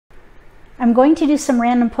I'm going to do some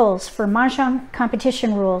random pulls for Mahjong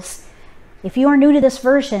Competition Rules. If you are new to this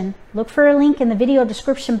version, look for a link in the video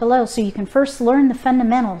description below so you can first learn the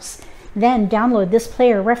fundamentals, then download this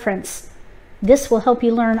player reference. This will help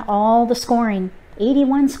you learn all the scoring,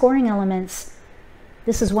 81 scoring elements.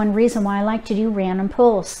 This is one reason why I like to do random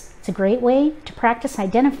pulls. It's a great way to practice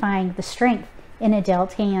identifying the strength in a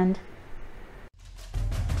dealt hand.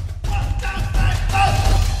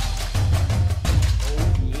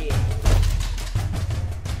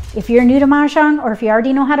 If you're new to Mahjong, or if you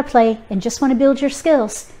already know how to play and just want to build your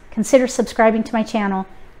skills, consider subscribing to my channel.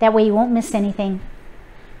 That way you won't miss anything.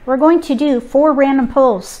 We're going to do 4 random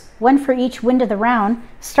pulls, one for each wind of the round,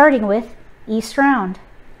 starting with East Round.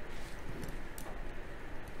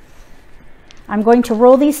 I'm going to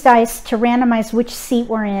roll these dice to randomize which seat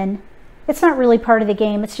we're in. It's not really part of the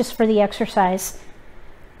game, it's just for the exercise.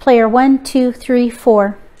 Player 1, 2, 3,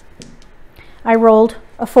 4. I rolled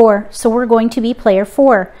a 4, so we're going to be player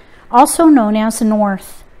 4, also known as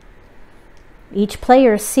North. Each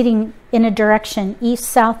player is sitting in a direction, east,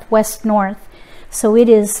 south, west, north. So it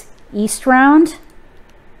is East Round.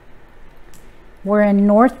 We're in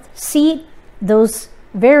North seat. Those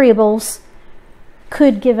variables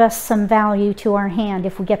could give us some value to our hand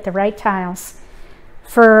if we get the right tiles.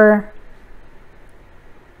 For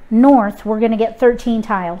North, we're going to get 13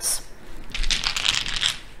 tiles.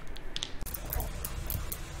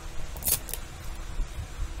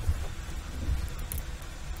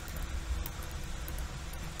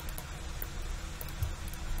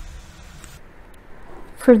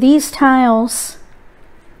 For these tiles,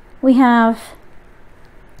 we have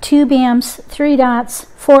 2 bams, 3 dots,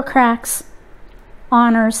 4 cracks,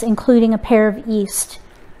 honors, including a pair of east.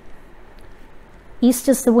 East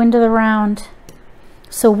is the wind of the round,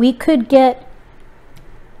 so we could get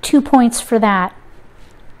 2 points for that.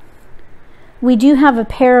 We do have a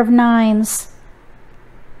pair of 9s.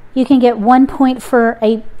 You can get 1 point for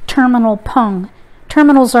a terminal pung.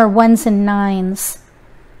 Terminals are 1s and 9s.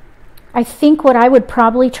 I think what I would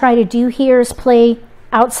probably try to do here is play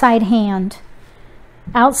outside hand.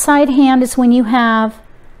 Outside hand is when you have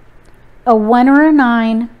a 1 or a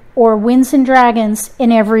 9 or winds and dragons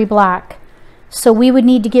in every block. So we would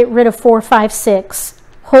need to get rid of 4, 5, 6.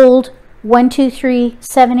 Hold 1, 2, 3,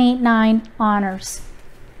 7, 8, 9 honors.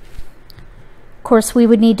 Of course, we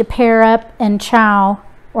would need to pair up and chow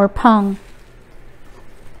or pung.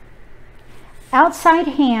 Outside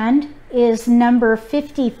hand is number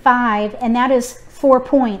 55, and that is 4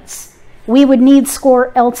 points. We would need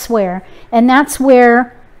score elsewhere, and that's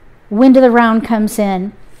where wind of the round comes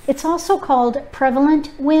in. It's also called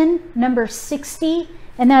prevalent wind, number 60,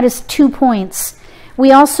 and that is 2 points.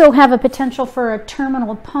 We also have a potential for a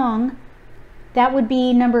terminal pung. That would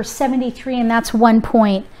be number 73, and that's 1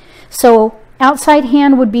 point. So outside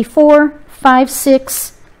hand would be 4, 5,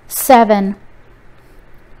 6, 7.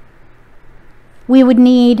 We would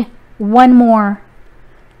need one more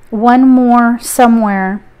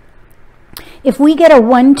somewhere. If we get a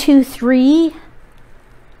 1, 2, 3,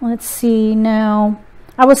 let's see, no.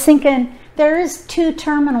 I was thinking there is 2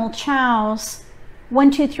 terminal chows, 1,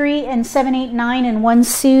 2, 3, and 7, 8, 9 in one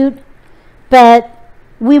suit, but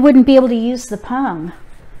we wouldn't be able to use the pung.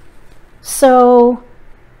 So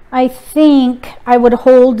I think I would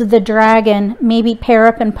hold the dragon, maybe pair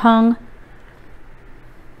up and pung.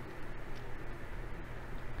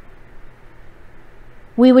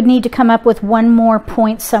 We would need to come up with 1 more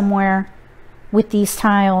point somewhere with these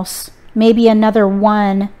tiles. Maybe another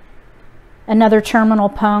 1, another terminal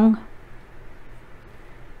pung.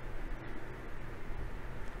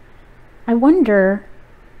 I wonder,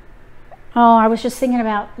 oh, I was just thinking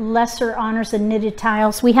about lesser honors and knitted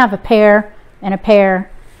tiles. We have a pair and a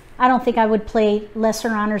pair. I don't think I would play lesser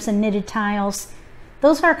honors and knitted tiles.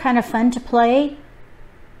 Those are kind of fun to play.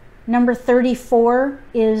 Number 34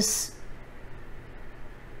 is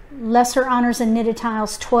lesser honors and knitted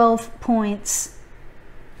tiles, 12 points.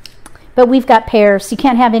 But we've got pairs. You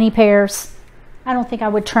can't have any pairs. I don't think I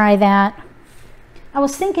would try that. I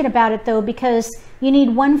was thinking about it though, because you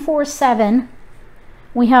need 1, 4, 7.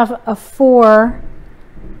 We have a 4,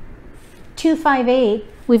 2, 5, 8.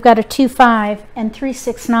 We've got a 2, 5, and 3,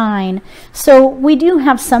 6, 9. So we do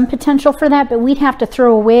have some potential for that, but we'd have to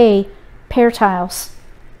throw away pair tiles.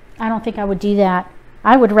 I don't think I would do that.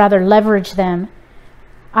 I would rather leverage them.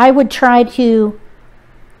 I would try to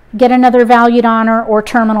get another valued honor or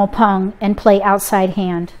terminal pung and play outside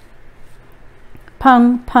hand.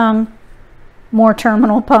 Pung, pung, more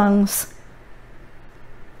terminal pungs.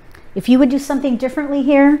 If you would do something differently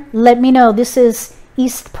here, let me know. This is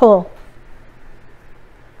East Pull.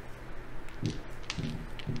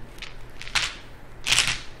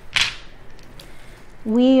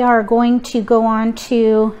 we are going to go on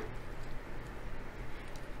to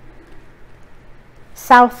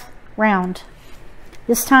south round.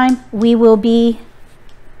 This time we will be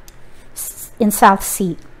in south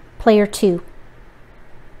seat, player 2.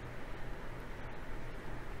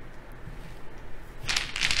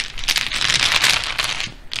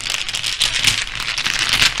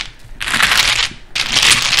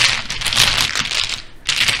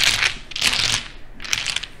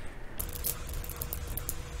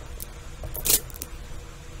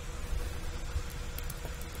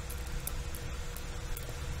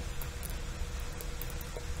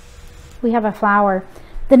 We have a flower.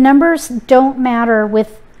 The numbers don't matter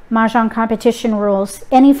with Mahjong Competition Rules.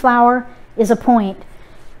 Any flower is a point,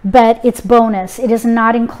 but it's bonus. It is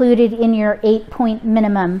not included in your 8-point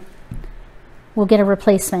minimum. We'll get a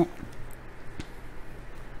replacement.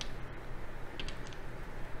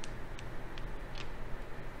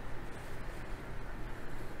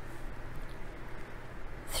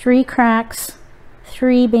 Three cracks,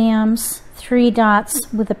 3 bams, 3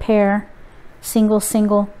 dots with a pair, single,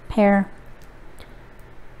 single, pair,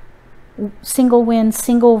 single win,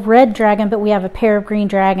 single red dragon, but we have a pair of green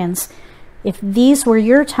dragons. If these were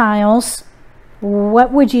your tiles,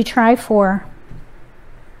 what would you try for?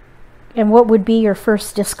 And what would be your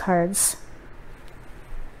first discards?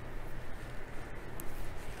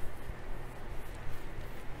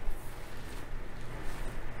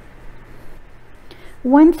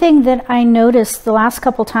 One thing that I noticed the last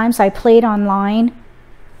couple times I played online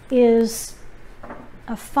is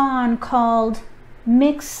a fawn called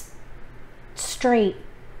Mixed Straight,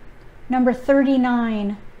 number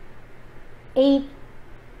 39, 8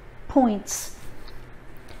 points.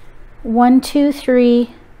 1, 2,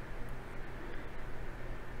 3,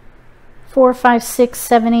 4, 5, 6,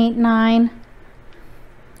 7, 8, 9.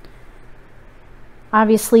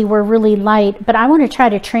 Obviously we're really light, but I want to try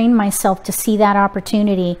to train myself to see that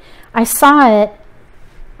opportunity. I saw it.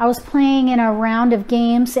 I was playing in a round of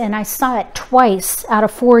games and I saw it twice out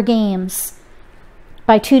of 4 games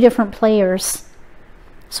by 2 different players.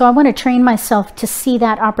 So I want to train myself to see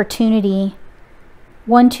that opportunity.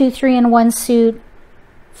 1, 2, 3 in one suit,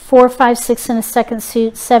 4, 5, 6 in a second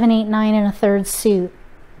suit, 7, 8, 9 in a third suit.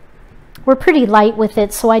 We're pretty light with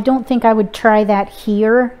it, so I don't think I would try that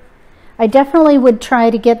here. I definitely would try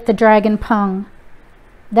to get the dragon pung.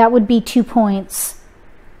 That would be 2 points.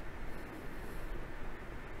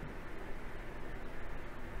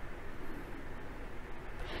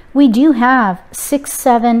 We do have 6,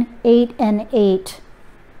 7, 8, and 8.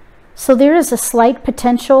 So there is a slight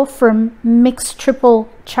potential for mixed triple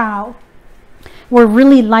chow. We're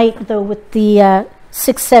really light though with the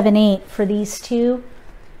 6, 7, 8 for these two,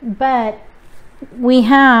 but we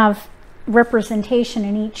have representation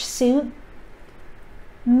in each suit.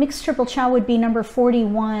 Mixed triple chow would be number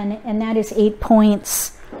 41, and that is 8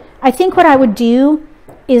 points. I think what I would do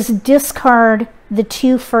is discard the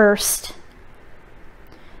 2 first.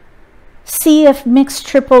 See if mixed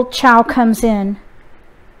triple chow comes in.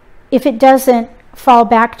 If it doesn't, fall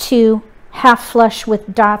back to half flush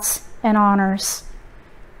with dots and honors.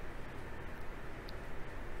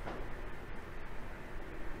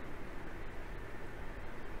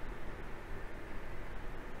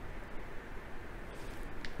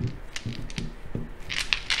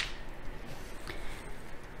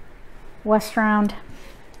 West round.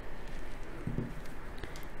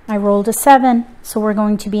 I rolled a 7, so we're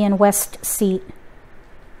going to be in west seat.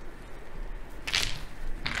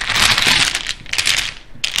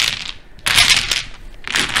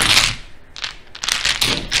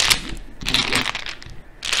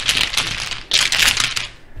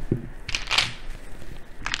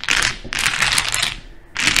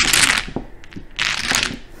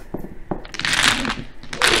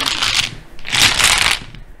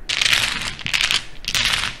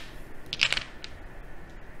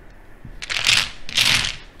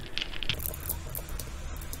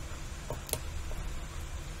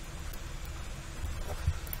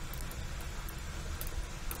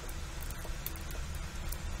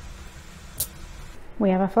 We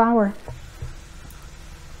have a flower.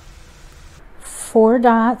 4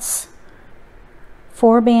 dots,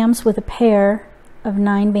 4 bams with a pair of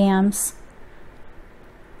 9 bams,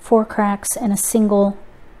 4 cracks, and a single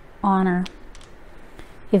honor.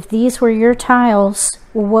 If these were your tiles,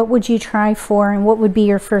 what would you try for and what would be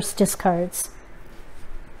your first discards?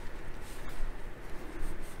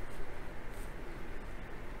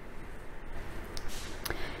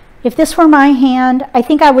 If this were my hand, I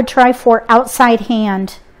think I would try for outside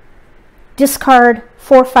hand. Discard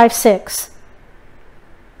 4, 5, 6.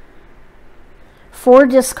 4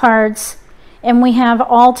 discards, and we have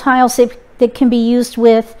all tiles. that can be used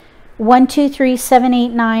with 1, 2, 3, 7, 8,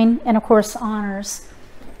 9, and of course honors.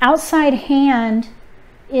 Outside hand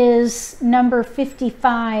is number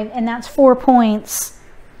 55, and that's 4 points.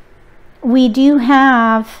 We do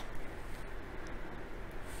have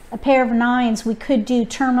a pair of 9s. We could do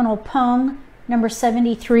terminal pung, number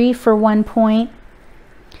 73, for 1 point.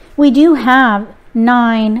 We do have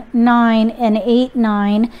 9, 9, and 8,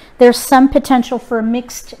 9. There's some potential for a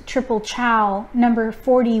mixed triple chow, number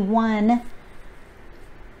 41.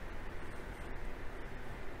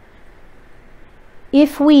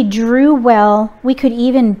 If we drew well, we could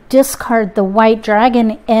even discard the white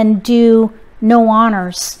dragon and do no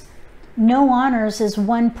honors. No honors is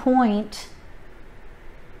 1 point.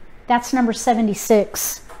 That's number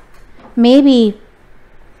 76. Maybe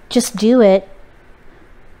just do it.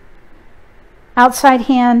 Outside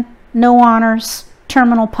hand, no honors,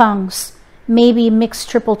 terminal pungs. Maybe mixed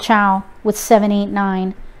triple chow with 7, 8,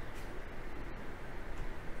 9.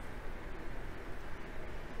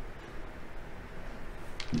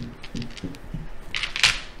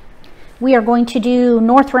 We are going to do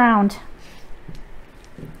north round.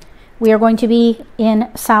 We are going to be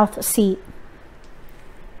in south seat.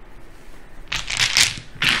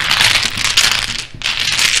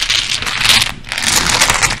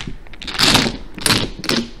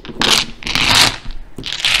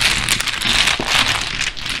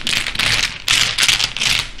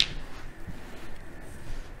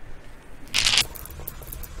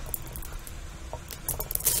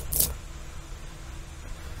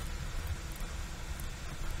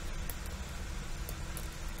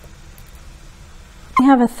 We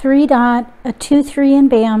have a 3 dot, a 2, 3 in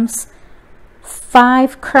bams,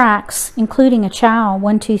 5 cracks, including a chow,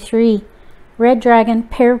 1, 2, 3, red dragon,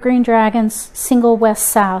 pair of green dragons, single west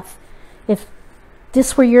south. If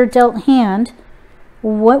this were your dealt hand,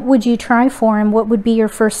 what would you try for and what would be your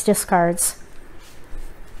first discards?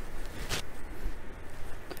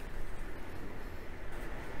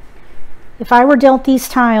 If I were dealt these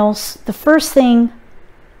tiles, the first thing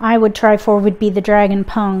I would try for would be the dragon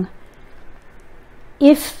pung.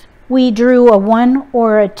 If we drew a 1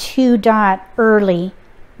 or a 2 dot early,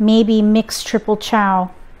 maybe mixed triple chow.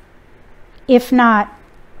 If not,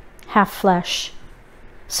 half flush.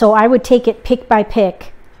 So I would take it pick by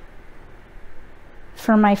pick.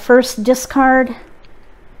 For my first discard,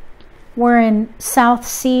 we're in south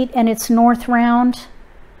seat and it's north round.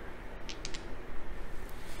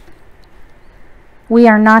 We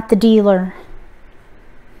are not the dealer.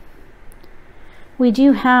 We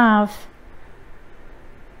do have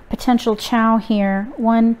potential chow here.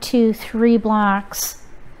 1, 2, 3 blocks.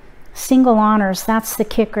 Single honors, that's the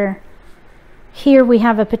kicker. Here we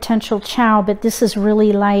have a potential chow, but this is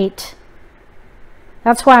really light.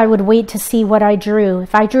 That's why I would wait to see what I drew.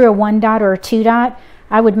 If I drew a 1 dot or a 2 dot,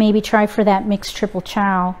 I would maybe try for that mixed triple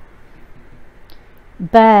chow.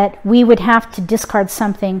 But we would have to discard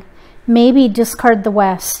something. Maybe discard the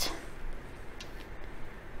west.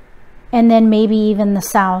 And then maybe even the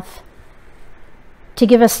south, to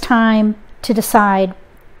give us time to decide,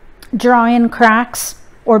 draw in cracks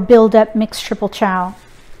or build up mixed triple chow.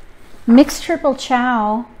 Mixed triple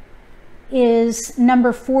chow is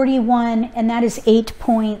number 41, and that is 8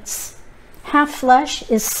 points. Half flush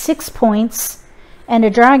is 6 points, and a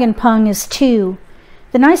dragon pung is 2.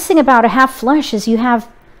 The nice thing about a half flush is you have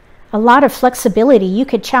a lot of flexibility. You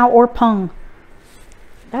could chow or pung.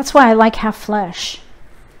 That's why I like half flush.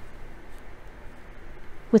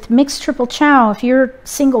 With mixed triple chow, if your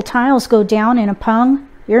single tiles go down in a pung,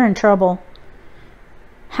 you're in trouble.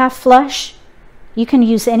 Half flush, you can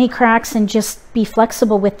use any cracks and just be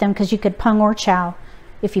flexible with them because you could pung or chow,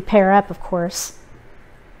 if you pair up, of course.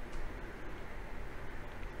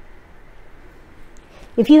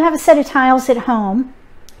 If you have a set of tiles at home,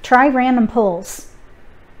 try random pulls.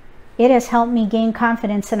 It has helped me gain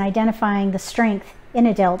confidence in identifying the strength in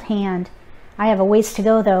a dealt hand. I have a ways to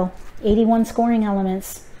go though. 81 scoring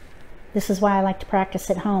elements. This is why I like to practice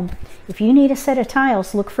at home. If you need a set of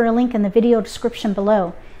tiles, look for a link in the video description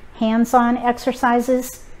below. Hands-on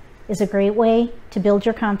exercises is a great way to build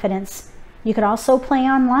your confidence. You could also play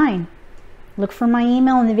online. Look for my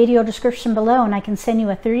email in the video description below and I can send you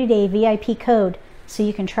a 30-day VIP code so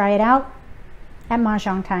you can try it out at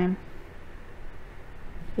Mahjong time.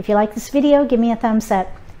 If you like this video, give me a thumbs up.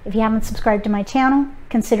 If you haven't subscribed to my channel,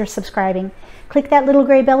 consider subscribing. Click that little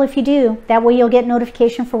gray bell if you do. That way you'll get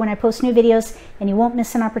notification for when I post new videos and you won't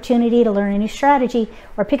miss an opportunity to learn a new strategy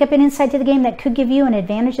or pick up an insight to the game that could give you an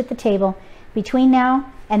advantage at the table. Between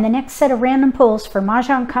now and the next set of random pulls for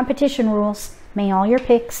Mahjong Competition Rules, may all your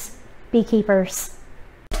picks be keepers.